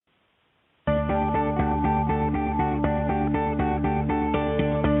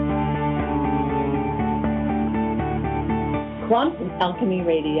Quantum Alchemy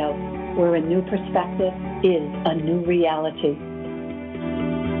Radio, where a new perspective is a new reality.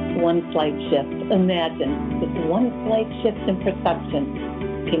 One slight shift. Imagine if one slight shift in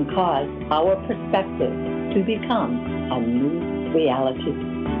perception can cause our perspective to become a new reality.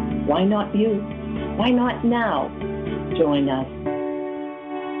 Why not you? Why not now? Join us.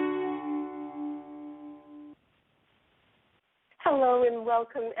 Hello and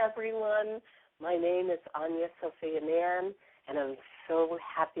welcome, everyone. My name is Anya Sophia Mann, and I'm so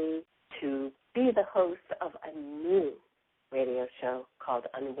happy to be the host of a new radio show called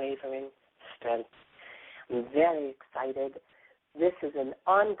Unwavering Strength. I'm very excited. This is an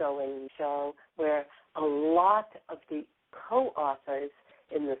ongoing show where a lot of the co-authors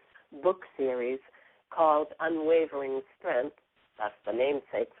in this book series called Unwavering Strength, that's the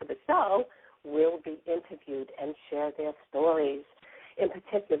namesake for the show, will be interviewed and share their stories. In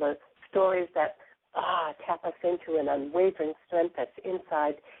particular, stories that tap us into an unwavering strength that's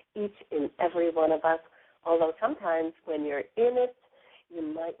inside each and every one of us, although sometimes when you're in it, you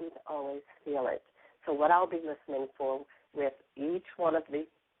mightn't always feel it. So what I'll be listening for with each one of the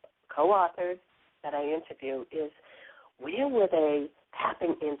co-authors that I interview is where were they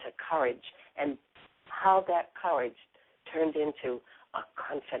tapping into courage and how that courage turned into a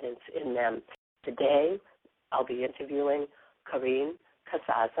confidence in them. Today, I'll be interviewing Corinne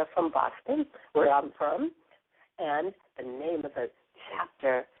Casazza from Boston, where I'm from, and the name of the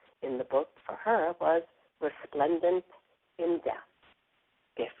chapter in the book for her was Resplendent in Death,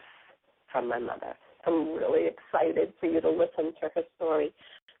 Gifts from My Mother. I'm really excited for you to listen to her story.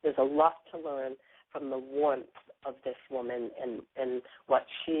 There's a lot to learn from the warmth of this woman and what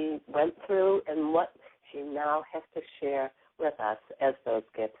she went through and what she now has to share with us as those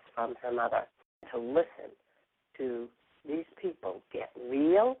gifts from her mother. To listen to these people get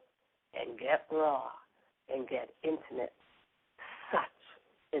real and get raw and get intimate,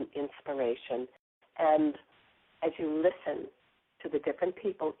 such an inspiration. And as you listen to the different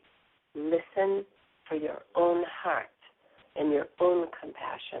people, listen for your own heart and your own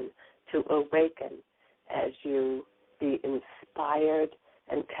compassion to awaken as you be inspired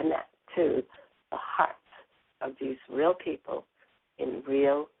and connect to the hearts of these real people in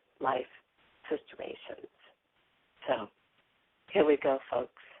real life situations. So here we go,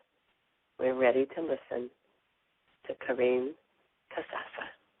 folks. We're ready to listen to Corinne Casazza.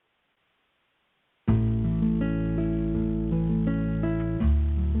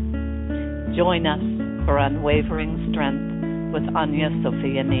 Join us for Unwavering Strength with Anya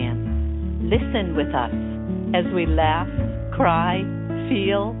Sophia Mann. Listen with us as we laugh, cry,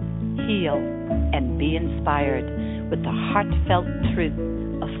 feel, heal, and be inspired with the heartfelt truth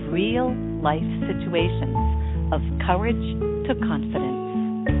of real life situations of courage to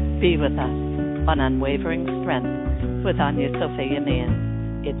confidence. Be with us on Unwavering Strength with Anya Sophia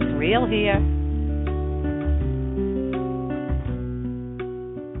Mann. It's real here.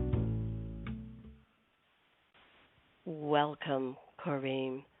 Welcome,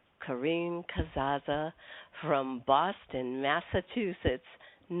 Corinne. Corinne Casazza from Boston, Massachusetts,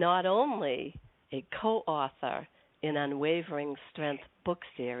 not only a co-author in Unwavering Strength book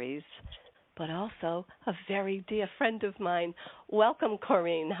series, but also a very dear friend of mine. Welcome,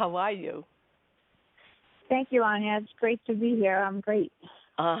 Corinne. How are you? Thank you, Anya. It's great to be here. I'm great.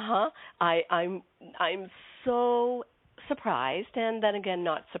 I'm so surprised, and then again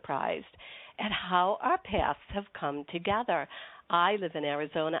not surprised, at how our paths have come together. I live in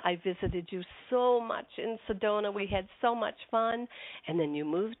Arizona. I visited you so much in Sedona. We had so much fun, and then you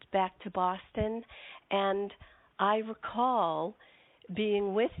moved back to Boston, and I recall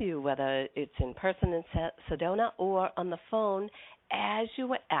being with you, whether it's in person in Sedona or on the phone, as you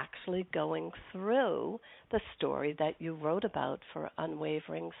were actually going through the story that you wrote about for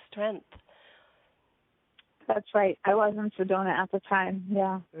Unwavering Strength. That's right. I was in Sedona at the time,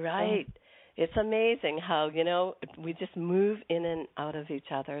 yeah. Right. It's amazing how, we just move in and out of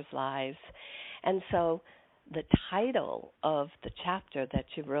each other's lives. And so the title of the chapter that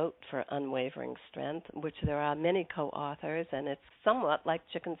you wrote for Unwavering Strength, which there are many co-authors, and it's somewhat like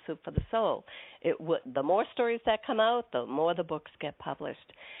Chicken Soup for the Soul. The more stories that come out, the more the books get published.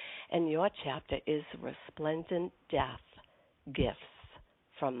 And your chapter is Resplendent Death, Gifts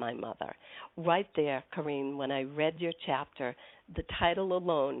from My Mother. Right there, Corinne, when I read your chapter, the title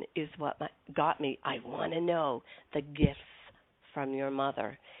alone is what got me. I want to know the gifts from your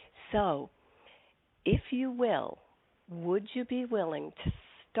mother. So, if you will, would you be willing to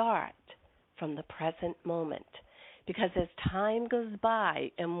start from the present moment? Because as time goes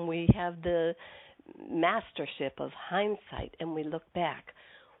by and we have the mastership of hindsight and we look back,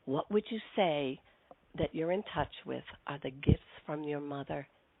 what would you say that you're in touch with are the gifts from your mother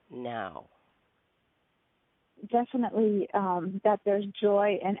now? Definitely that there's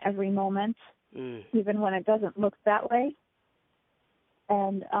joy in every moment, even when it doesn't look that way,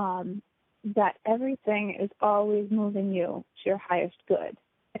 and that everything is always moving you to your highest good.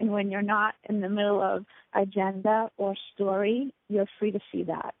 And when you're not in the middle of agenda or story, you're free to see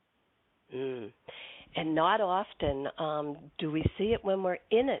that. And not often do we see it when we're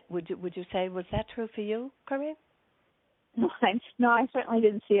in it. Would you say, was that true for you, Corinne? No, I certainly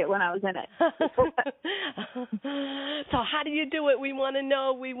didn't see it when I was in it. So how do you do it? We want to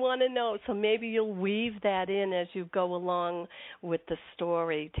know. So maybe you'll weave that in as you go along with the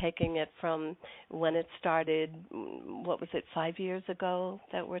story, taking it from when it started, what was it, 5 years ago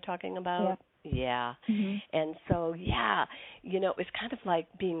that we're talking about? Yeah. Mm-hmm. And so, it's kind of like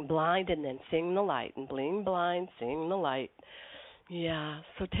being blind and then seeing the light, and being blind, seeing the light. Yeah.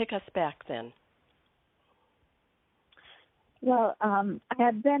 So take us back then. Well, I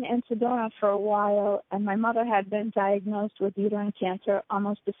had been in Sedona for a while, and my mother had been diagnosed with uterine cancer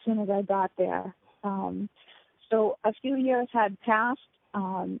almost as soon as I got there. So a few years had passed.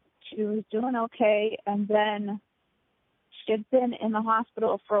 She was doing okay, and then she had been in the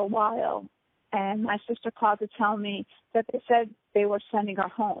hospital for a while, and my sister called to tell me that they said they were sending her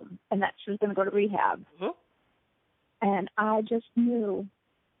home and that she was going to go to rehab. Mm-hmm. And I just knew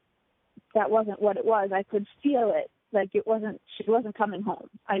that wasn't what it was. I could feel it. Like she wasn't coming home.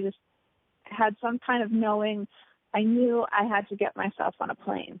 I just had some kind of knowing. I knew I had to get myself on a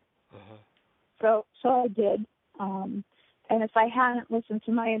plane. So I did. And if I hadn't listened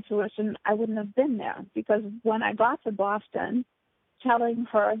to my intuition, I wouldn't have been there, because when I got to Boston, telling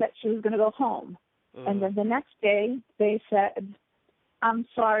her that she was going to go home, and then the next day they said, "I'm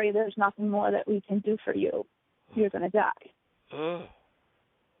sorry, there's nothing more that we can do for you. You're going to die."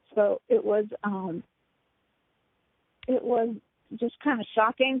 So it was just kind of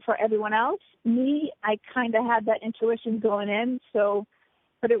shocking for everyone else. Me, I kind of had that intuition going in,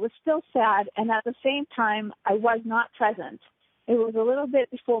 but it was still sad, and at the same time, I was not present. It was a little bit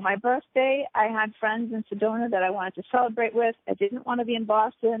before my birthday. I had friends in Sedona that I wanted to celebrate with. I didn't want to be in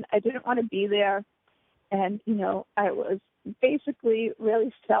Boston. I didn't want to be there. And, I was basically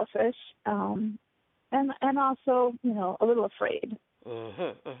really selfish, and also, a little afraid.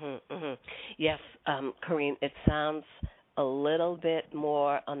 Yes, Corinne, it sounds a little bit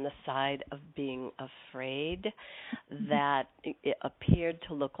more on the side of being afraid, that it appeared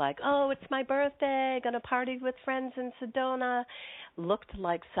to look like, oh, it's my birthday, going to party with friends in Sedona. Looked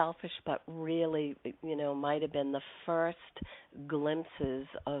like selfish, but really, might have been the first glimpses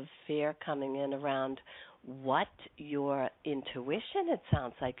of fear coming in around what your intuition, it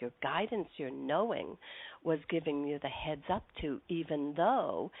sounds like, your guidance, your knowing, was giving you the heads up to, even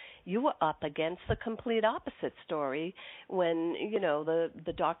though you were up against the complete opposite story when,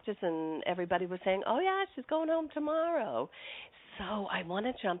 the doctors and everybody was saying, oh, yeah, she's going home tomorrow. So I want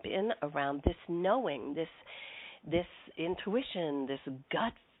to jump in around this knowing, this intuition, this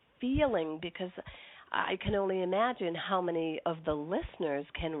gut feeling, because I can only imagine how many of the listeners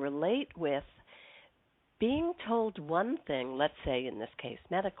can relate with being told one thing, let's say in this case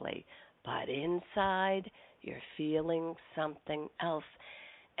medically, but inside you're feeling something else.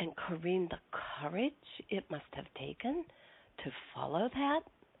 And Corinne, the courage it must have taken to follow that.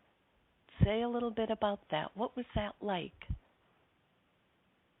 Say a little bit about that. What was that like?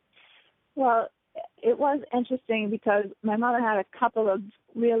 Well, it was interesting because my mother had a couple of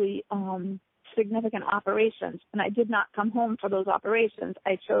really significant operations, and I did not come home for those operations.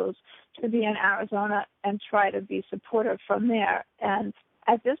 I chose to be in Arizona and try to be supportive from there. And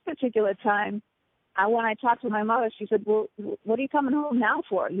at this particular time, when I talked to my mother, she said, well, what are you coming home now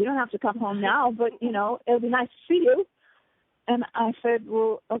for? You don't have to come home now, but, it'll be nice to see you. And I said,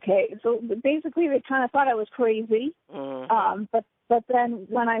 well, okay. So basically they kind of thought I was crazy. But then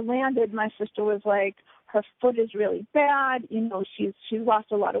when I landed, my sister was like, her foot is really bad. She's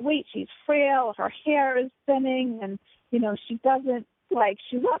lost a lot of weight. She's frail. Her hair is thinning. And, she doesn't like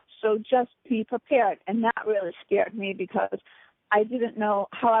she looks. So just be prepared. And that really scared me because I didn't know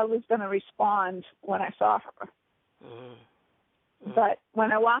how I was going to respond when I saw her. But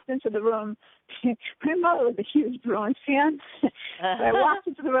when I walked into the room, my mother was a huge Bruins fan. I walked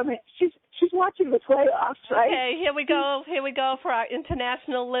into the room, and she's watching the playoffs, right? Okay, here we go for our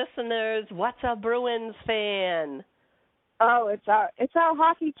international listeners. What's a Bruins fan? Oh, it's our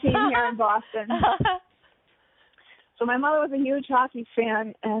hockey team here in Boston. So my mother was a huge hockey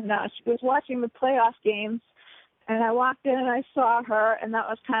fan, and she was watching the playoff games. And I walked in and I saw her, and that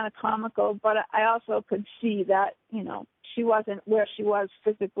was kind of comical. But I also could see that, she wasn't where she was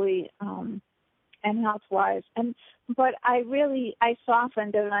physically and health-wise. But I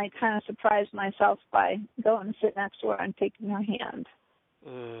softened and I kind of surprised myself by going to sit next to her and taking her hand.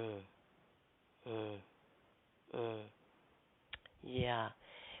 Yeah.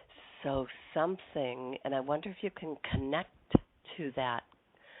 So something, and I wonder if you can connect to that,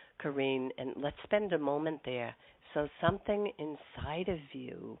 Corrine, and let's spend a moment there. So something inside of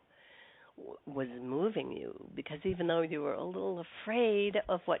you was moving you, because even though you were a little afraid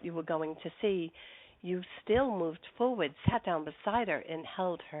of what you were going to see, you still moved forward, sat down beside her, and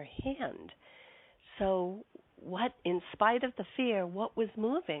held her hand. So what, in spite of the fear, what was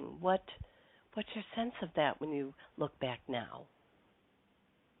moving? What's your sense of that when you look back now?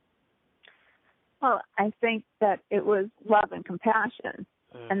 Well, I think that it was love and compassion,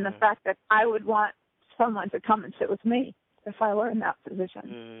 and the fact that I would want someone to come and sit with me if I were in that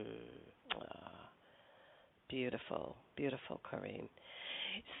position. Beautiful, beautiful, Corrine.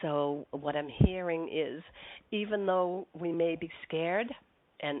 So what I'm hearing is, even though we may be scared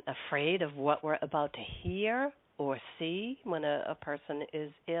and afraid of what we're about to hear or see when a person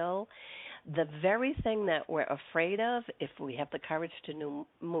is ill, the very thing that we're afraid of, if we have the courage to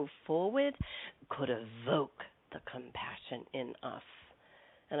move forward, could evoke the compassion in us.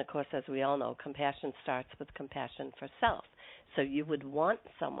 And, of course, as we all know, compassion starts with compassion for self. So you would want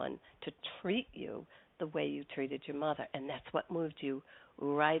someone to treat you the way you treated your mother, and that's what moved you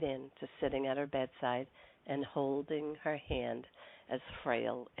right into sitting at her bedside and holding her hand, as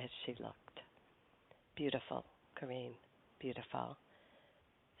frail as she looked. Beautiful, Corrine, beautiful.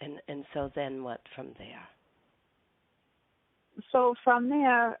 And so then what from there? So from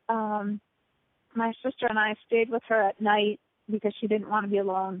there, my sister and I stayed with her at night because she didn't want to be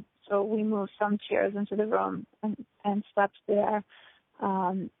alone. So we moved some chairs into the room and slept there.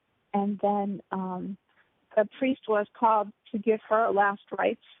 And then a priest was called to give her last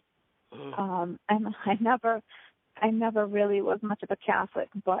rites. And I never really was much of a Catholic,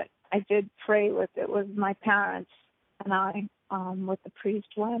 but I did pray with my parents and I with the priest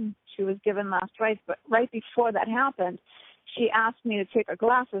when she was given last rites. But right before that happened, she asked me to take her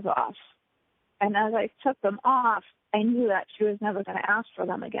glasses off. And as I took them off, I knew that she was never going to ask for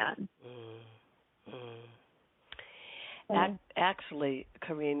them again. Actually,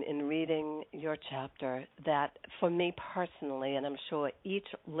 Corrine, in reading your chapter, that for me personally, and I'm sure each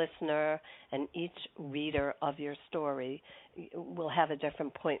listener and each reader of your story will have a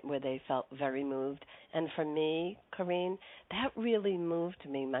different point where they felt very moved. And for me, Corrine, that really moved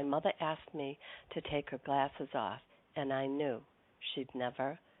me. My mother asked me to take her glasses off, and I knew she'd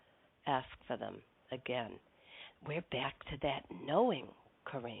never ask for them again. We're back to that knowing,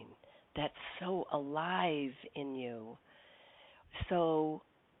 Corrine, that's so alive in you. So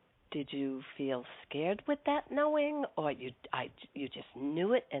did you feel scared with that knowing, or you just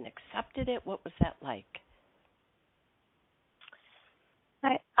knew it and accepted it? What was that like?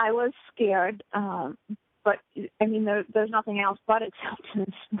 I was scared, but I mean, there's nothing else but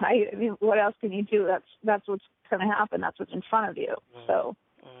acceptance, right? I mean, what else can you do? That's what's going to happen. That's what's in front of you. So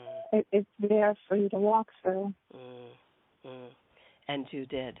it's there for you to walk through. And you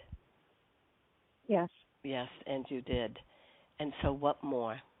did. Yes. Yes, and you did. And so what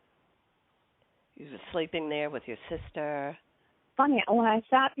more? You were sleeping there with your sister. Funny, when I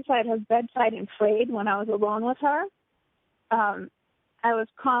sat beside her bedside and prayed when I was alone with her, I was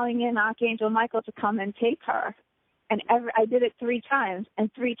calling in Archangel Michael to come and take her. And I did it 3 times.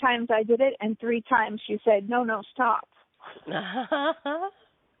 And 3 times I did it, and 3 times she said, no, stop.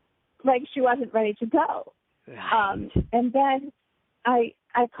 Like she wasn't ready to go. Right. And then I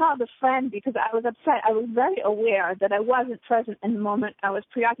called a friend because I was upset. I was very aware that I wasn't present in the moment. I was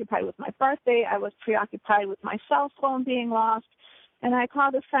preoccupied with my birthday. I was preoccupied with my cell phone being lost. And I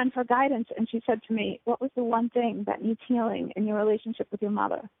called a friend for guidance, and she said to me, what was the one thing that needs healing in your relationship with your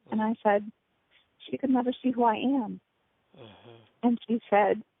mother? And I said, she could never see who I am. And she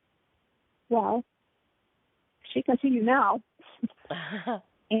said, well, she can see you now.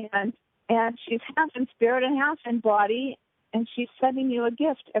 And she's half in spirit and half in body, and she's sending you a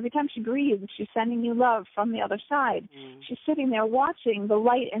gift. Every time she breathes, she's sending you love from the other side. She's sitting there watching the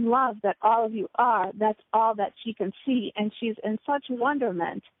light and love that all of you are. That's all that she can see, and she's in such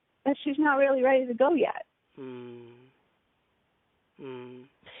wonderment that she's not really ready to go yet.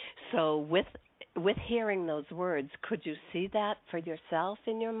 So with hearing those words, could you see that for yourself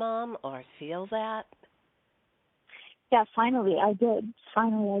in your mom or feel that? Yeah, finally I did.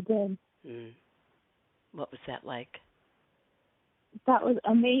 What was that like? That was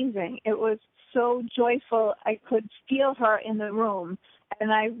amazing. It was so joyful. I could feel her in the room,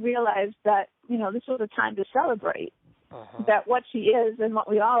 and I realized that, this was a time to celebrate. that what she is and what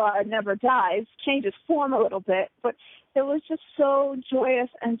we all are never dies, changes form a little bit, but it was just so joyous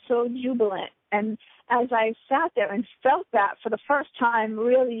and so jubilant. And as I sat there and felt that for the first time,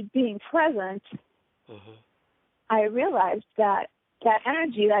 really being present, I realized that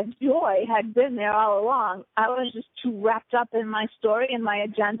energy, that joy had been there all along. I was just too wrapped up in my story and my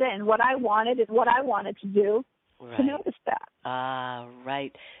agenda and what I wanted to do to notice that.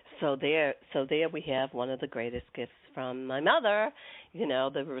 Right. So there we have one of the greatest gifts from my mother,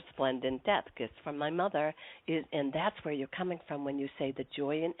 the resplendent death gifts from my mother, and that's where you're coming from when you say the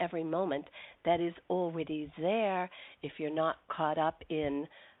joy in every moment that is already there if you're not caught up in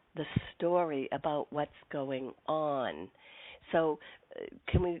the story about what's going on. So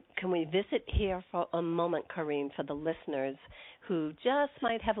can we visit here for a moment, Corrine, for the listeners who just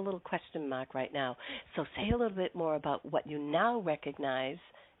might have a little question mark right now? So say a little bit more about what you now recognize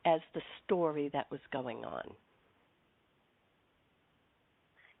as the story that was going on.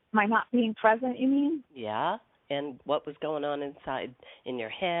 My not being present, you mean? Yeah, and what was going on inside in your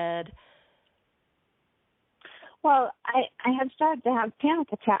head? Well, I had started to have panic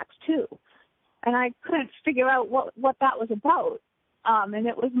attacks too, and I couldn't figure out what that was about. And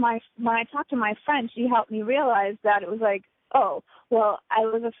it was when I talked to my friend, she helped me realize that it was like, oh, well, I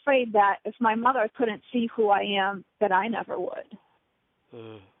was afraid that if my mother couldn't see who I am, that I never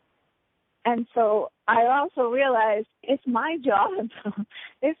would. And so I also realized it's my job.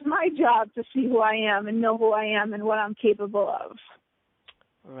 It's my job to see who I am and know who I am and what I'm capable of.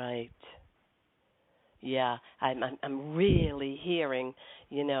 Right. Yeah, I'm really hearing,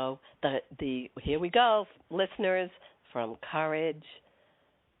 the here we go, listeners, from courage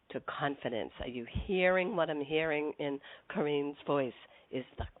to confidence. Are you hearing what I'm hearing in Corrine's voice? Is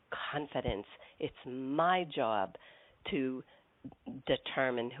the confidence. It's my job to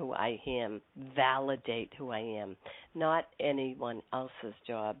determine who I am, validate who I am, not anyone else's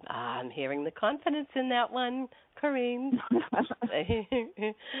job. I'm hearing the confidence in that one, Corrine.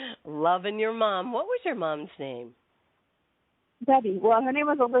 Loving your mom. What was your mom's name? Betty. Well, her name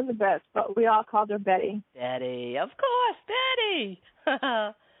was Elizabeth, but we all called her Betty. Betty. Of course, Betty.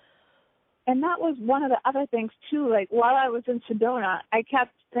 And that was one of the other things, too. Like, while I was in Sedona, I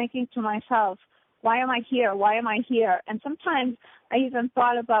kept thinking to myself, why am I here? Why am I here? And sometimes I even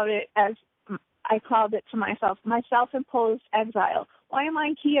thought about it as I called it to myself, my self-imposed exile. Why am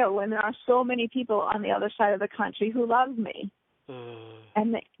I here when there are so many people on the other side of the country who love me?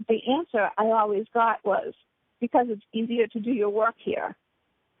 And the answer I always got was, because it's easier to do your work here.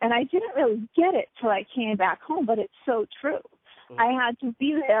 And I didn't really get it till I came back home, but it's so true. I had to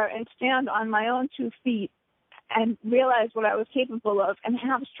be there and stand on my own 2 feet and realize what I was capable of and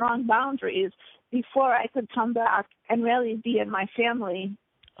have strong boundaries before I could come back and really be in my family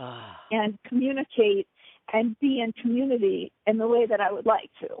and communicate and be in community in the way that I would like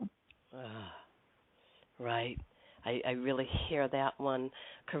to. Right. I really hear that one,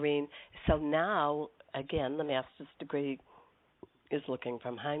 Corrine. So now, again, the master's degree is looking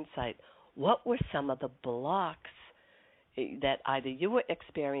from hindsight. What were some of the blocks that either you were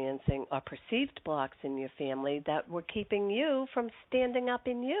experiencing or perceived blocks in your family that were keeping you from standing up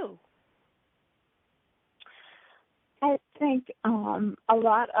in you? I think a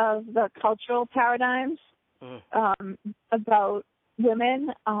lot of the cultural paradigms about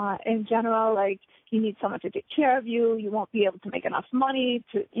women in general, like you need someone to take care of you, you won't be able to make enough money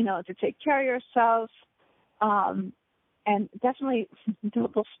to take care of yourself, and definitely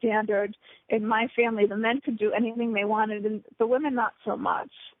double standard. In my family, the men could do anything they wanted, and the women not so much.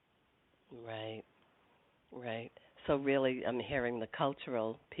 Right. So really, I'm hearing the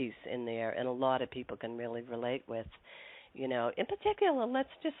cultural piece in there, and a lot of people can really relate with, in particular, let's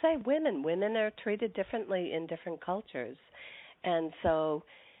just say women. Women are treated differently in different cultures. And so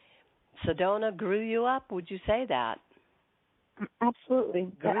Sedona grew you up, would you say that?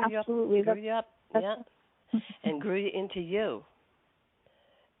 Absolutely. Absolutely. Grew you up, yeah. And grew you into you.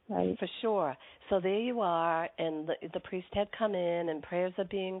 Right. For sure. So there you are, and the priest had come in, and prayers are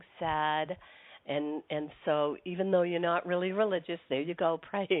being said. And so even though you're not really religious, there you go,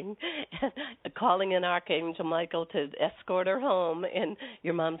 praying, calling in Archangel Michael to escort her home, and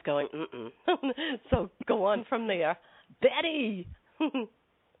your mom's going, So go on from there. Betty!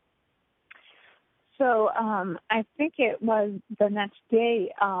 So I think it was the next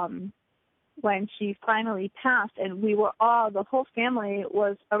day when she finally passed, and we were the whole family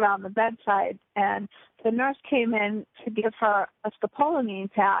was around the bedside, and the nurse came in to give her a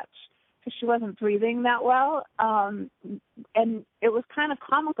scopolamine patch because she wasn't breathing that well, and it was kind of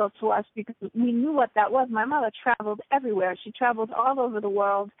comical to us because we knew what that was. My mother traveled everywhere. She traveled all over the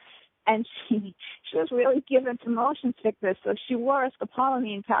world, and she was really given to motion sickness, so she wore a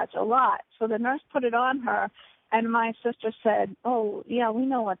scopolamine patch a lot. So the nurse put it on her, and my sister said, "Oh, yeah, we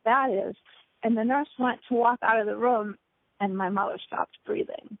know what that is." And the nurse went to walk out of the room, and my mother stopped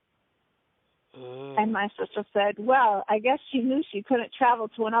breathing. And my sister said, "Well, I guess she knew she couldn't travel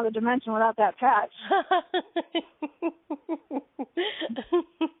to another dimension without that patch."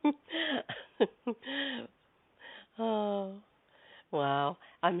 Oh, wow.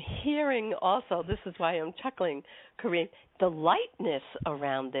 I'm hearing also, this is why I'm chuckling, Corinne, the lightness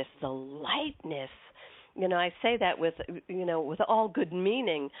around this, the lightness. You know, I say that with, with all good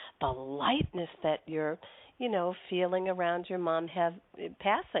meaning, the lightness that you're, feeling around your mom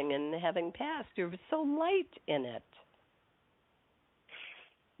passing and having passed. You're so light in it.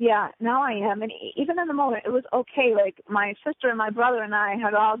 Yeah, now I am. And even in the moment, it was okay. Like, my sister and my brother and I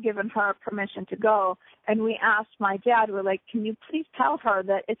had all given her permission to go. And we asked my dad, we're like, "Can you please tell her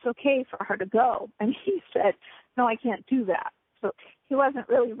that it's okay for her to go?" And he said, "No, I can't do that." So he wasn't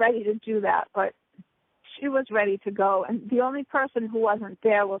really ready to do that, but she was ready to go. And the only person who wasn't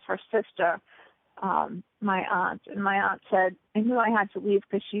there was her sister, my aunt. And my aunt said, "I knew I had to leave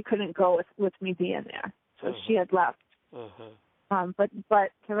because she couldn't go with me being there." So she had left. But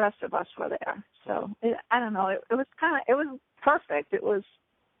the rest of us were there. So I don't know. It was perfect. It was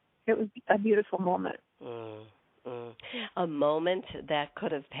a beautiful moment. A moment that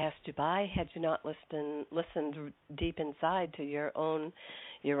could have passed you by had you not listened deep inside to your own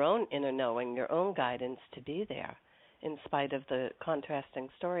inner knowing, your own guidance to be there, in spite of the contrasting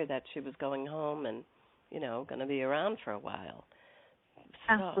story that she was going home and going to be around for a while.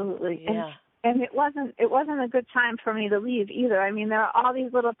 So, absolutely. Yeah. And it wasn't a good time for me to leave either. I mean, there are all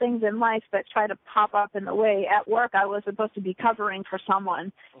these little things in life that try to pop up in the way. At work, I was supposed to be covering for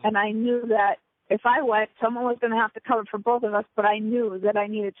someone, and I knew that if I went, someone was going to have to cover for both of us, but I knew that I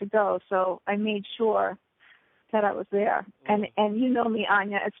needed to go, so I made sure that I was there. And you know me,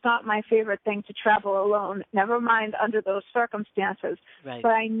 Anya, it's not my favorite thing to travel alone, never mind under those circumstances. Right.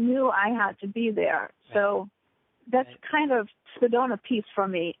 But I knew I had to be there. Right. So that's kind of Sedona peace for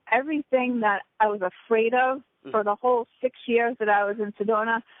me. Everything that I was afraid of for the whole 6 years that I was in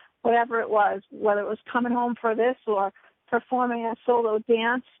Sedona, whatever it was, whether it was coming home for this or performing a solo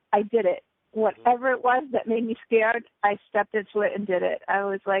dance, I did it. Whatever it was that made me scared, I stepped into it and did it. I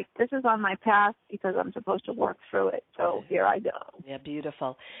was like, this is on my path because I'm supposed to work through it. So here I go. Yeah,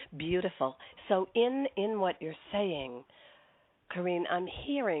 beautiful. Beautiful. So in what you're saying, Corinne, I'm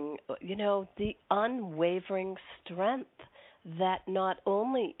hearing, the unwavering strength that not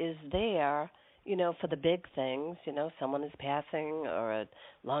only is there, for the big things, someone is passing or a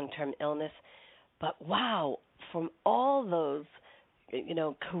long-term illness, but wow, from all those,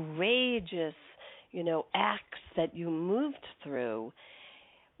 courageous, acts that you moved through,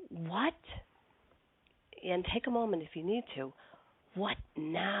 and take a moment if you need to, what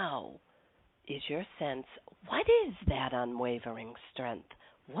now is your sense? What is that unwavering strength?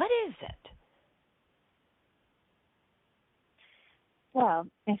 What is it? Well,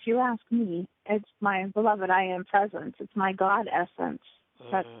 if you ask me, it's my beloved I am presence. It's my God essence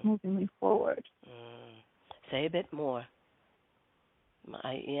that's moving me forward. Say a bit more.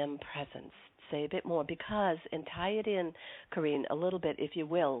 I am presence. Say a bit more, because, and tie it in, Corinne, a little bit, if you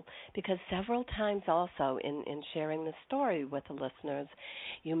will, because several times also in sharing the story with the listeners,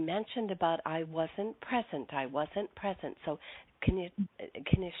 you mentioned about I wasn't present. So can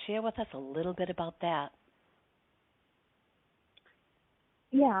you share with us a little bit about that?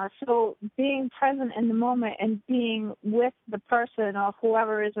 Yeah, so being present in the moment and being with the person or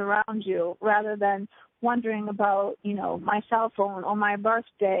whoever is around you, rather than wondering about, my cell phone or my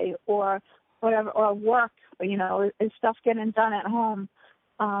birthday or whatever, or work, is stuff getting done at home.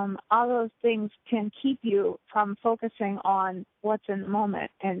 All those things can keep you from focusing on what's in the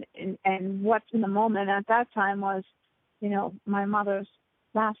moment. And what's in the moment at that time was, my mother's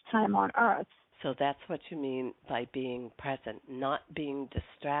last time on earth. So that's what you mean by being present, not being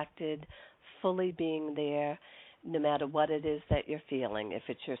distracted, fully being there, no matter what it is that you're feeling. If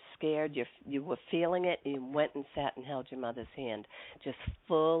you're scared, you were feeling it, you went and sat and held your mother's hand. Just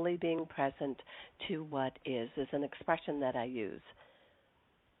fully being present to what is an expression that I use.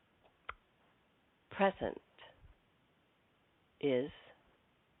 Present is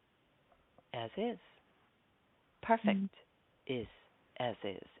as is. Perfect is as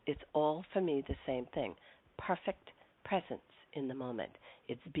is. It's all, for me, the same thing. Perfect presence in the moment.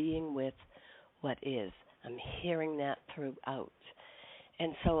 It's being with what is. I'm hearing that throughout.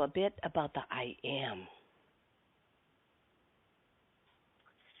 And so a bit about the I am.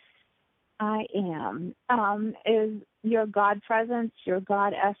 I am is your God presence, your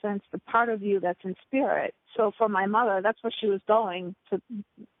God essence, the part of you that's in spirit. So for my mother, that's where she was going,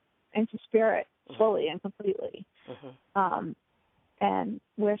 into spirit fully and completely. And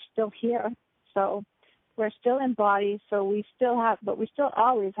we're still here. So we're still in body. So we still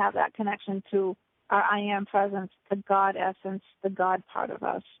always have that connection to our I am presence, the God essence, the God part of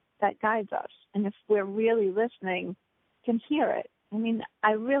us that guides us. And if we're really listening, can hear it. I mean,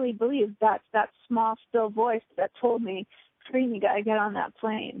 I really believe that's that small, still voice that told me, Kareen, you got to get on that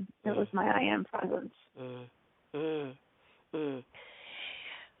plane. It was my I am presence.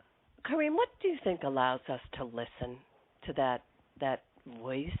 Kareen, what do you think allows us to listen to that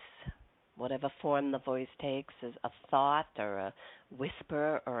voice, whatever form the voice takes, as a thought or a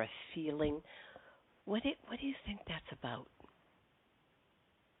whisper or a feeling? What do you think that's about?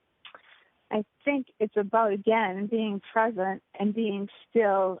 I think it's about, again, being present and being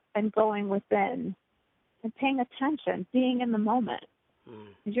still and going within and paying attention, being in the moment.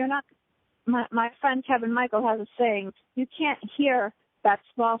 You're not. My friend Kevin Michael has a saying, you can't hear that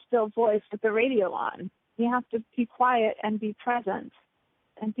small, still voice with the radio on. You have to be quiet and be present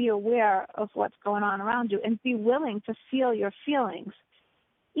and be aware of what's going on around you and be willing to feel your feelings.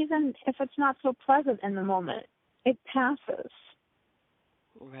 Even if it's not so pleasant in the moment, it passes.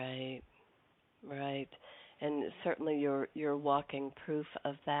 Right. And certainly you're walking proof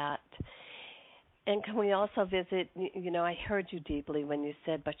of that. And can we also visit, I heard you deeply when you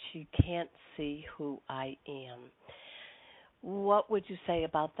said, but she can't see who I am. What would you say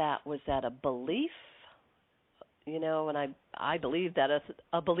about that? Was that a belief? And I believe that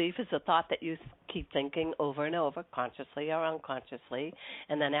a belief is a thought that you keep thinking over and over, consciously or unconsciously,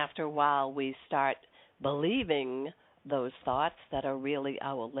 and then after a while we start believing those thoughts that are really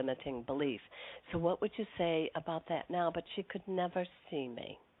our limiting belief. So what would you say about that now? But she could never see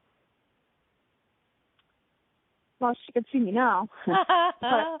me. Well, she could see me now.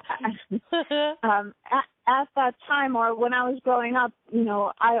 At that time, or when I was growing up,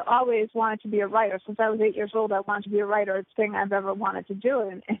 I always wanted to be a writer. Since I was 8 years old, I wanted to be a writer. It's the thing I've ever wanted to do.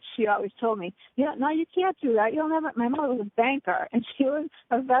 And she always told me, no, you can't do that. You'll never. My mother was a banker, and she was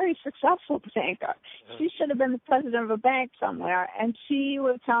a very successful banker. She should have been the president of a bank somewhere. And she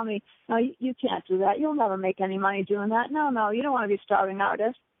would tell me, no, you can't do that. You'll never make any money doing that. No, you don't want to be a starving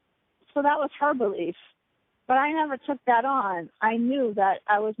artist. So that was her belief. But I never took that on. I knew that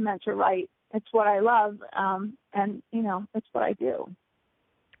I was meant to write. It's what I love, and, it's what I do.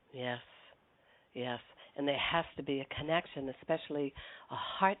 Yes. And there has to be a connection, especially a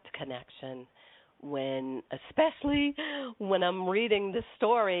heart connection, especially when I'm reading the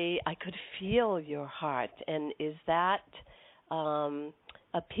story, I could feel your heart. And is that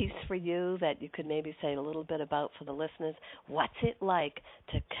a piece for you that you could maybe say a little bit about for the listeners? What's it like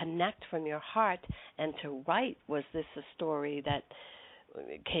to connect from your heart and to write? Was this a story that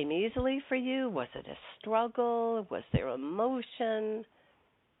came easily for you? Was it a struggle? Was there emotion?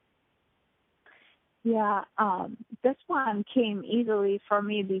 Yeah, this one came easily for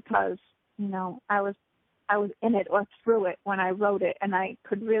me because, I was in it or through it when I wrote it, and I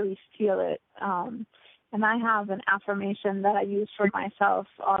could really feel it. And I have an affirmation that I use for myself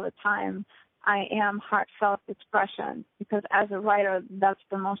all the time. I am heartfelt expression, because as a writer, that's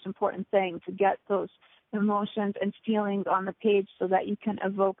the most important thing, to get those emotions and feelings on the page so that you can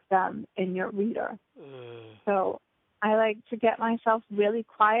evoke them in your reader. So I like to get myself really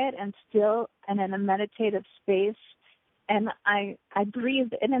quiet and still and in a meditative space, and I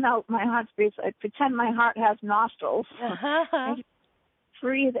breathe in and out my heart space. I pretend my heart has nostrils. I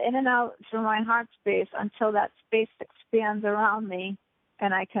breathe in and out through my heart space until that space expands around me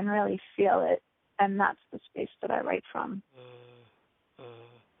and I can really feel it, and that's the space that I write from.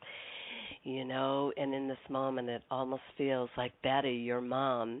 And in this moment, it almost feels like Betty, your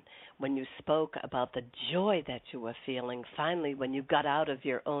mom, when you spoke about the joy that you were feeling, finally, when you got out of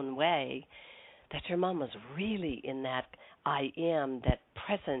your own way, that your mom was really in that I am, that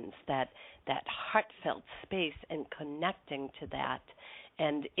presence, that heartfelt space, and connecting to that.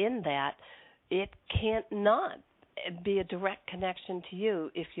 And in that, it can't not be a direct connection to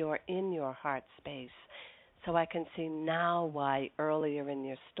you if you're in your heart space. So I can see now why earlier in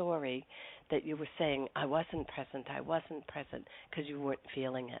your story that you were saying, I wasn't present, because you weren't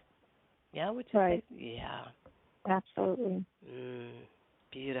feeling it. Yeah, would you right. say? Yeah. Absolutely.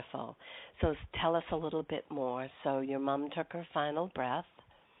 Beautiful. So tell us a little bit more. So your mom took her final breath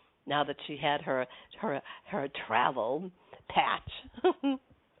now that she had her travel patch.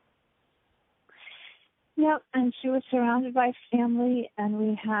 Yep, and she was surrounded by family, and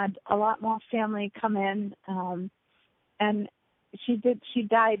we had a lot more family come in. And She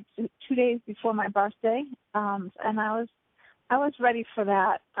died 2 days before my birthday, and I was ready for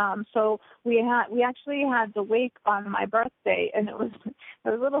that. So we actually had the wake on my birthday, and it was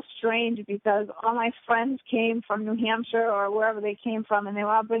a little strange because all my friends came from New Hampshire or wherever they came from, and they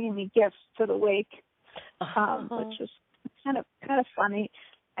were all bringing me gifts to the wake, which was kind of funny.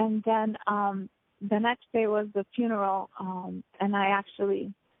 And then the next day was the funeral, and I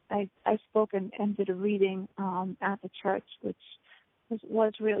spoke and did a reading at the church, which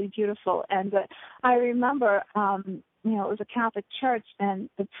was really beautiful. And I remember, it was a Catholic church, and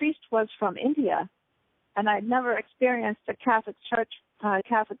the priest was from India, and I'd never experienced a Catholic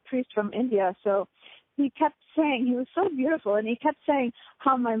priest from India. So he kept saying, he was so beautiful, and he kept saying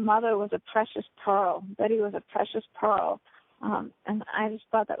how my mother was a precious pearl, that he was a precious pearl. And I just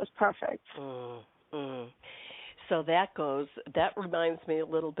thought that was perfect. So that reminds me a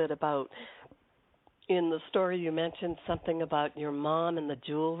little bit about, in the story you mentioned something about your mom and the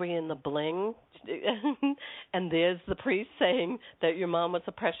jewelry and the bling, and there's the priest saying that your mom was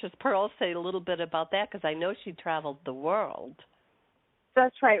a precious pearl. Say a little bit about that, because I know she traveled the world.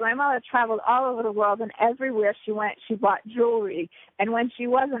 That's right. My mother traveled all over the world, and everywhere she went, she bought jewelry. And when she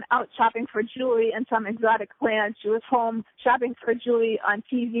wasn't out shopping for jewelry in some exotic land, she was home shopping for jewelry on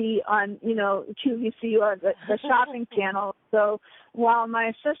TV, on, QVC or the shopping channel. So while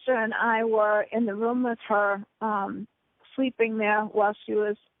my sister and I were in the room with her, sleeping there while she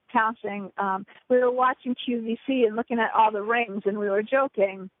was passing, we were watching QVC and looking at all the rings, and we were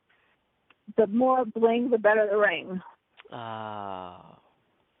joking, the more bling, the better the ring. Oh.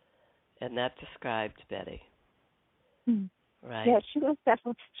 And that described Betty. Right. Yeah, she was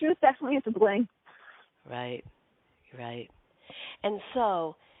definitely into bling. Right. And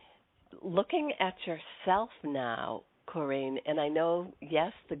so, looking at yourself now, Corinne, and I know,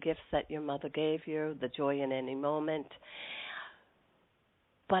 yes, the gifts that your mother gave you, the joy in any moment,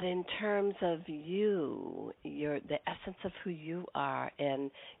 but in terms of you, the essence of who you are and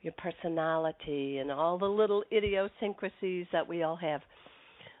your personality and all the little idiosyncrasies that we all have,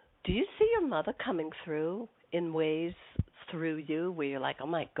 do you see your mother coming through in ways through you where you're like, oh,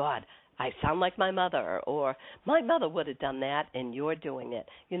 my God, I sound like my mother, or my mother would have done that and you're doing it?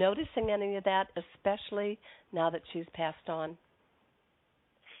 You noticing any of that, especially now that she's passed on?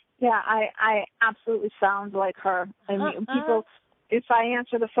 Yeah, I absolutely sound like her. I mean, people, if I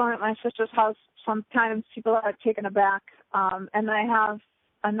answer the phone at my sister's house, sometimes people are taken aback. And I have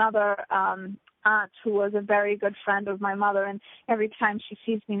another aunt who was a very good friend of my mother, and every time she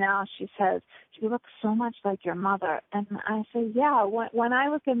sees me now, she says, "You look so much like your mother." And I say, yeah, when I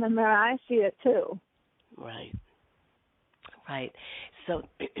look in the mirror, I see it too. Right. So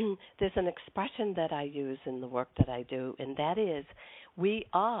there's an expression that I use in the work that I do, and that is, we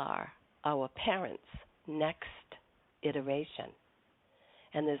are our parents' next iteration.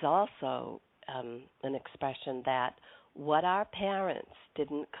 And there's also an expression that what our parents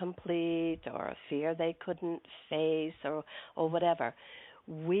didn't complete or a fear they couldn't face or whatever,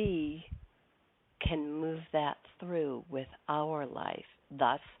 we can move that through with our life.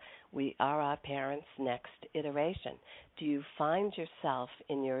 Thus, we are our parents' next iteration. Do you find yourself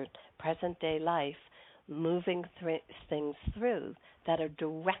in your present-day life moving things through that are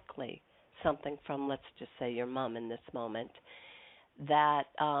directly something from, let's just say, your mom in this moment, that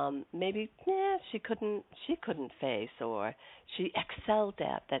maybe she couldn't face or she excelled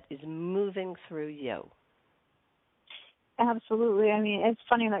at, that is moving through you? Absolutely. I mean, it's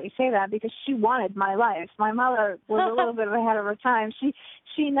funny that you say that because she wanted my life. My mother was a little bit ahead of her time.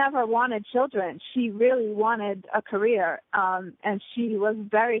 She never wanted children. She really wanted a career, and she was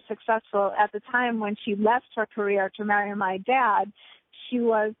very successful. At the time when she left her career to marry my dad, she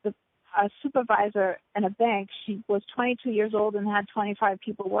was a supervisor in a bank. She was 22 years old and had 25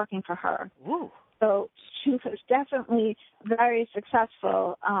 people working for her. Woo. So she was definitely very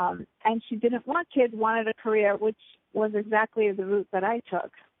successful, and she didn't want kids, wanted a career, which was exactly the route that I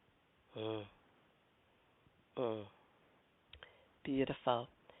took. Beautiful.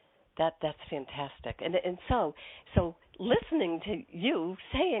 That's fantastic. And so listening to you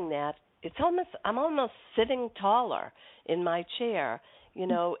saying that, I'm almost sitting taller in my chair,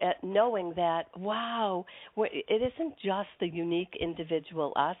 at knowing that, wow, it isn't just the unique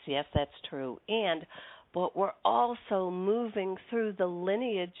individual us. Yes, that's true. But we're also moving through the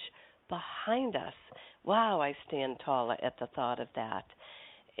lineage behind us. Wow, I stand taller at the thought of that.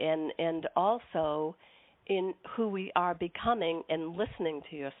 And also in who we are becoming, and listening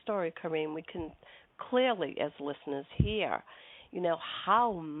to your story, Corinne, we can clearly, as listeners, hear,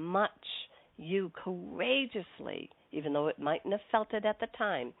 how much you courageously even though it mightn't have felt it at the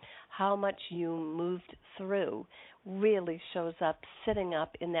time, how much you moved through really shows up sitting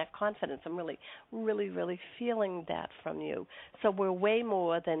up in that confidence. I'm really, really, really feeling that from you. So we're way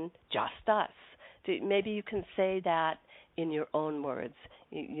more than just us. Maybe you can say that in your own words.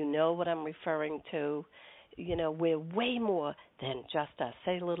 You know what I'm referring to. We're way more than just us.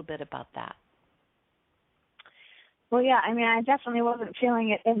 Say a little bit about that. Well, yeah, I mean, I definitely wasn't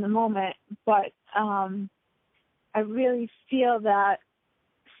feeling it in the moment, but I really feel that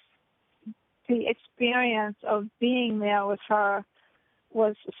the experience of being there with her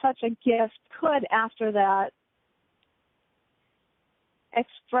was such a gift. Could, after that,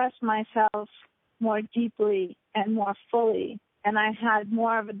 express myself more deeply and more fully, and I had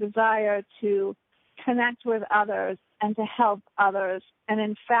more of a desire to connect with others and to help others. And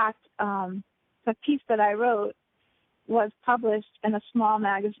in fact, the piece that I wrote was published in a small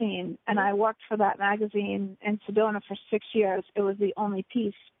magazine, and I worked for that magazine in Sedona for 6 years. It was the only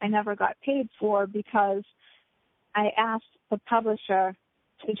piece I never got paid for because I asked the publisher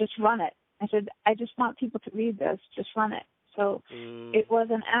to just run it. I said, I just want people to read this, just run it. So it was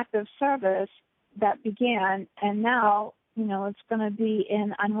an act of service that began, and now, it's going to be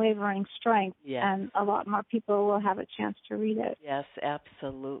in Unwavering Strength, yes. And a lot more people will have a chance to read it. Yes,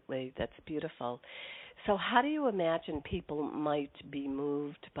 absolutely. That's beautiful. So how do you imagine people might be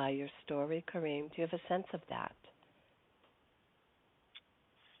moved by your story, Corrine? Do you have a sense of that?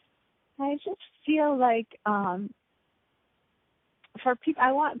 I just feel like for people,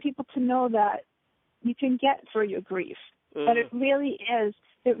 I want people to know that you can get through your grief. But it really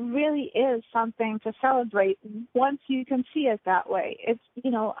is something to celebrate once you can see it that way. It's,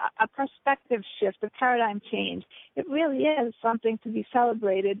 a perspective shift, a paradigm change. It really is something to be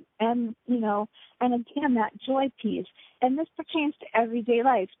celebrated. And, and again, that joy piece. And this pertains to everyday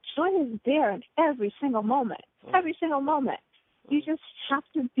life. Joy is there in every single moment, every single moment. You just have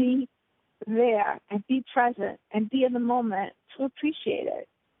to be there and be present and be in the moment to appreciate it.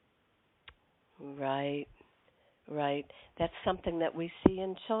 Right. Right. That's something that we see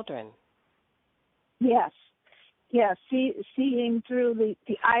in children. Yes. Yes. Seeing through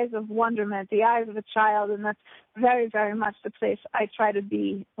the eyes of wonderment, the eyes of a child, and that's very, very much the place I try to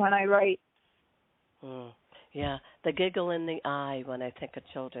be when I write. Yeah. The giggle in the eye when I think of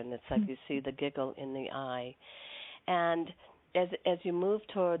children. It's like you see the giggle in the eye. And as you move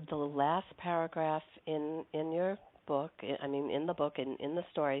toward the last paragraph in your book, in the book, in the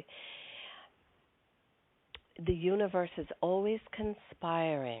story, the universe is always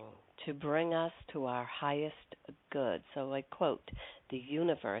conspiring to bring us to our highest good. So I quote, the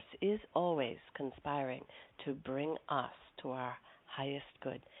universe is always conspiring to bring us to our highest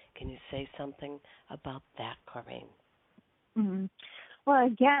good. Can you say something about that, Corrine? Mm-hmm. Well,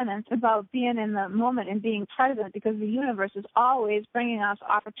 again, it's about being in the moment and being present, because the universe is always bringing us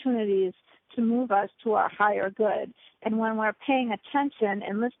opportunities to move us to our higher good. And when we're paying attention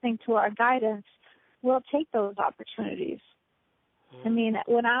and listening to our guidance, we'll take those opportunities. I mean,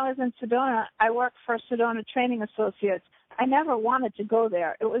 when I was in Sedona, I worked for Sedona Training Associates. I never wanted to go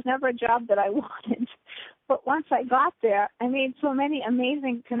there. It was never a job that I wanted. But once I got there, I made so many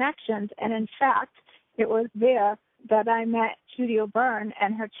amazing connections. And in fact, it was there that I met Judy O'Byrne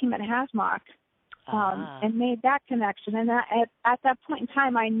and her team at Hasmark, and made that connection. And at that point in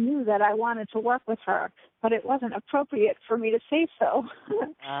time, I knew that I wanted to work with her, but it wasn't appropriate for me to say so.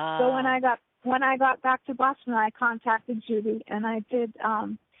 So when I got back to Boston, I contacted Judy, and I did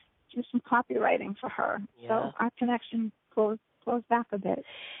do some copywriting for her. Yeah. So our connection goes back a bit.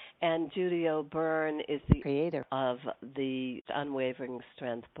 And Judy O'Byrne is the creator of the Unwavering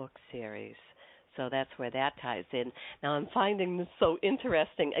Strength book series. So that's where that ties in. Now, I'm finding this so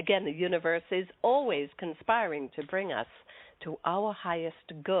interesting. Again, the universe is always conspiring to bring us to our highest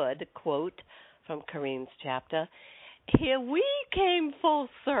good, quote from Corrine's chapter. Here we came full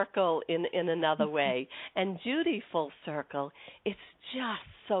circle in another way. And Judy full circle. It's just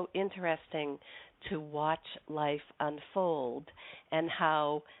so interesting to watch life unfold and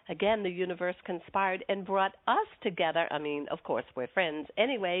how, again, the universe conspired and brought us together. I mean, of course, we're friends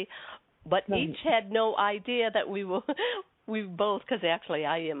anyway, but each had no idea that we both, because actually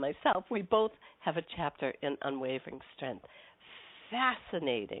I am myself, we both have a chapter in Unwavering Strength.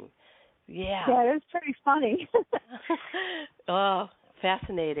 Fascinating. Yeah. Yeah, it was pretty funny. Oh,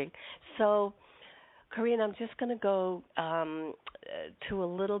 fascinating. So, Corrine, I'm just going to go to a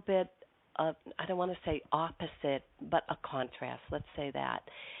little bit of, I don't want to say opposite, but a contrast. Let's say that.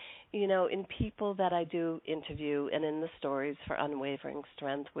 You know, in people that I do interview and in the stories for Unwavering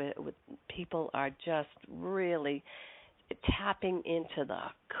Strength, with people are just really tapping into the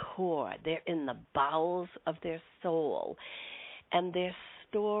core. They're in the bowels of their soul, and their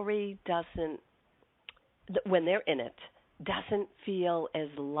story doesn't, when they're in it, doesn't feel as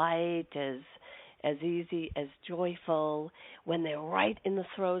light, as easy, as joyful when they're right in the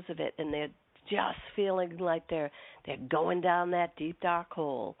throes of it, and they're just feeling like they're going down that deep dark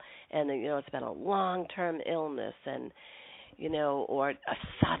hole, and it's been a long-term illness, and or a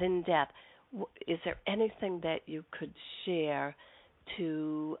sudden death. Is there anything that you could share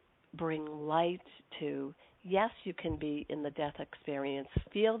to bring light to? Yes, you can be in the death experience,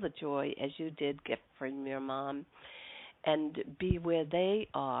 feel the joy as you did get from your mom, and be where they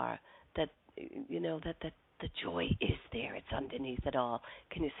are. That that the joy is there. It's underneath it all.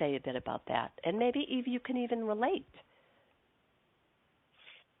 Can you say a bit about that? And maybe you can even relate.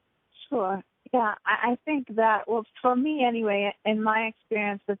 Sure. Yeah, I think that, well, for me anyway, in my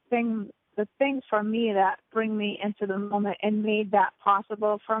experience, the things for me that bring me into the moment and made that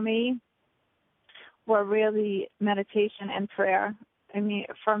possible for me were really meditation and prayer. I mean,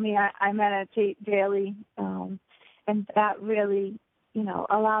 for me, I meditate daily, and that really,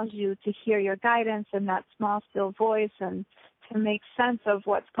 allows you to hear your guidance in that small, still voice, and to make sense of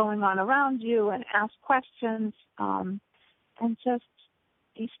what's going on around you and ask questions, and just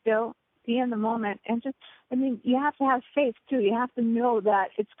be still, be in the moment. And just, you have to have faith, too. You have to know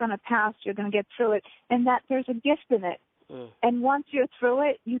that it's going to pass, you're going to get through it, and that there's a gift in it. And once you're through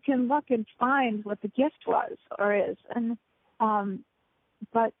it, you can look and find what the gift was or is. And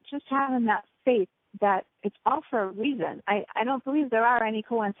but just having that faith that it's all for a reason. I don't believe there are any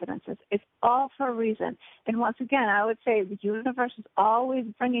coincidences. It's all for a reason. And once again, I would say the universe is always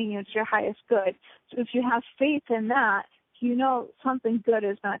bringing you to your highest good. So if you have faith in that, something good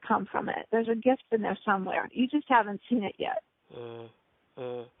is going to come from it. There's a gift in there somewhere. You just haven't seen it yet.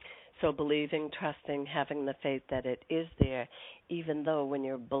 So believing, trusting, having the faith that it is there, even though when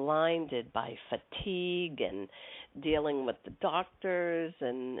you're blinded by fatigue and dealing with the doctors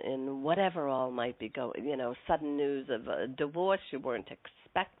and whatever all might be going, sudden news of a divorce you weren't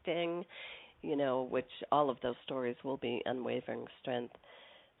expecting, which all of those stories will be unwavering strength.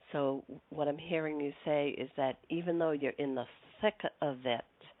 So what I'm hearing you say is that even though you're in the thick of it,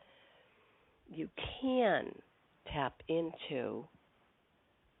 you can tap into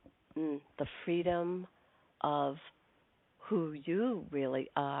the freedom of who you really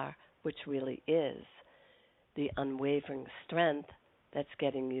are, which really is the unwavering strength that's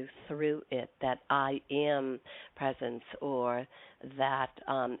getting you through it, that I am presence, or that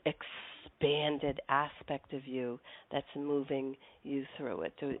expanded aspect of you that's moving you through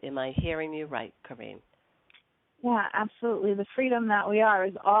it. Am I hearing you right, Corrine? Yeah, absolutely. The freedom that we are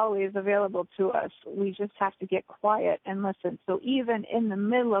is always available to us. We just have to get quiet and listen. So even in the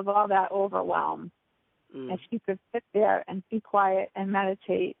middle of all that overwhelm, if you could sit there and be quiet and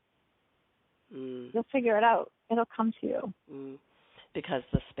meditate, you'll figure it out. It'll come to you. Because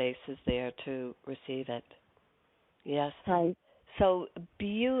the space is there to receive it. Yes. Right. So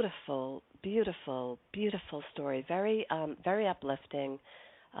beautiful, beautiful, beautiful story. Very, very uplifting.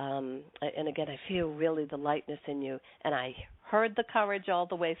 And again, I feel really the lightness in you. And I heard the courage all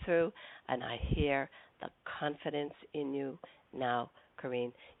the way through, and I hear the confidence in you now,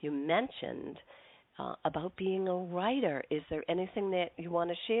 Corrine. You mentioned about being a writer. Is there anything that you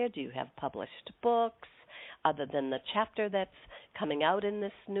want to share? Do you have published books other than the chapter that's coming out in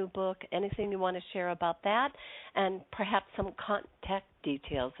this new book? Anything you want to share about that? And perhaps some contact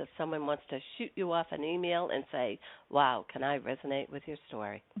details if someone wants to shoot you off an email and say, wow, can I resonate with your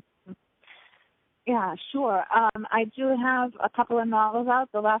story? Yeah, sure. I do have a couple of novels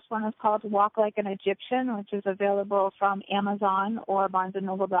out. The last one is called Walk Like an Egyptian, which is available from Amazon or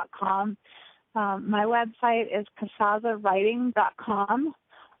BarnesandNoble.com. My website is CasazaWriting.com.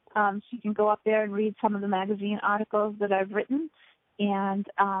 So you can go up there and read some of the magazine articles that I've written. And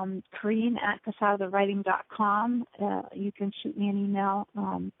Corrine at CasazaWriting.com. You can shoot me an email.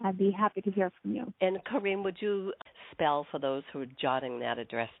 I'd be happy to hear from you. And Corrine, would you spell for those who are jotting that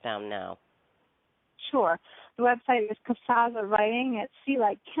address down now? Sure. The website is Casaza Writing. It's C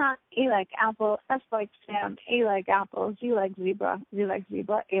like cat, A like apple, S like Sam, A like apple, Z like zebra, Z like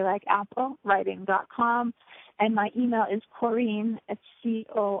zebra, A like apple, writing.com. And my email is Corrine, it's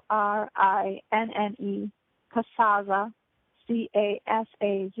CORINNE, Casaza,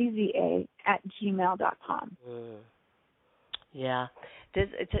 CASAZZA @gmail.com. Yeah.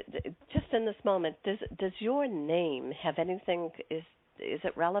 Just in this moment, does your name have anything, is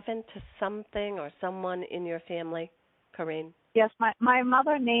it relevant to something or someone in your family, Corrine? Yes, my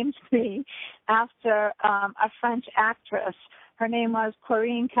mother named me after a French actress. Her name was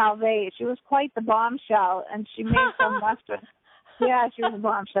Corrine Calvé. She was quite the bombshell, and she made some Westerns. Yeah, she was a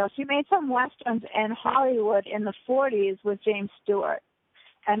bombshell. She made some Westerns in Hollywood in the 40s with James Stewart.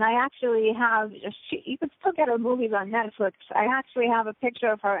 And I actually have, you can still get her movies on Netflix. I actually have a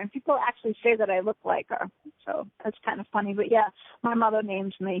picture of her, and people actually say that I look like her. So that's kind of funny. But, yeah, my mother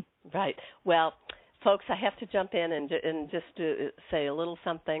named me. Right. Well, folks, I have to jump in and just to say a little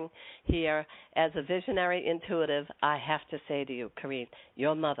something here. As a visionary intuitive, I have to say to you, Corrine,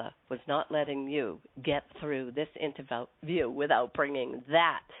 your mother was not letting you get through this interview without bringing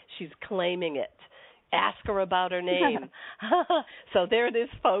that. She's claiming it. Ask her about her name. So there it is,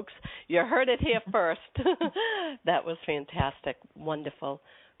 folks. You heard it here first. That was fantastic. Wonderful.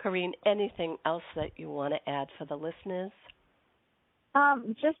 Corrine, anything else that you want to add for the listeners?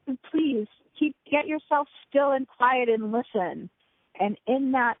 Just please get yourself still and quiet and listen. And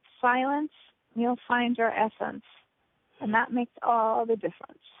in that silence, you'll find your essence. And that makes all the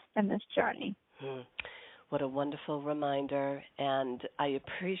difference in this journey. What a wonderful reminder. And I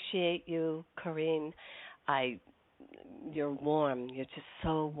appreciate you, Corrine. You're warm. You're just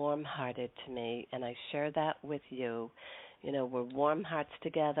so warm-hearted to me. And I share that with you. You know, we're warm hearts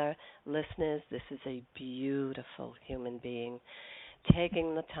together. Listeners, this is a beautiful human being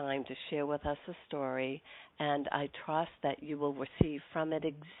taking the time to share with us a story, and I trust that you will receive from it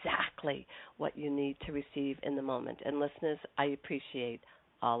exactly what you need to receive in the moment. And listeners, I appreciate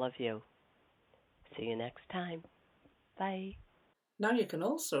all of you. See you next time. Bye. Now you can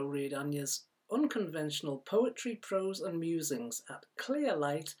also read Anya's unconventional poetry, prose and musings at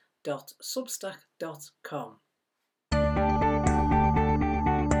clearlight.substack.com.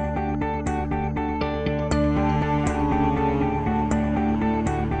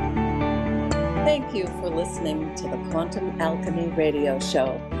 Thank you for listening to the Quantum Alchemy Radio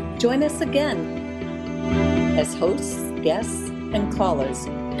Show. Join us again as hosts, guests, and callers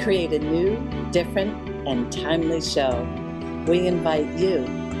create a new, different, and timely show. We invite you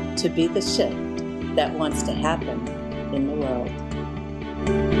to be the shift that wants to happen in the world.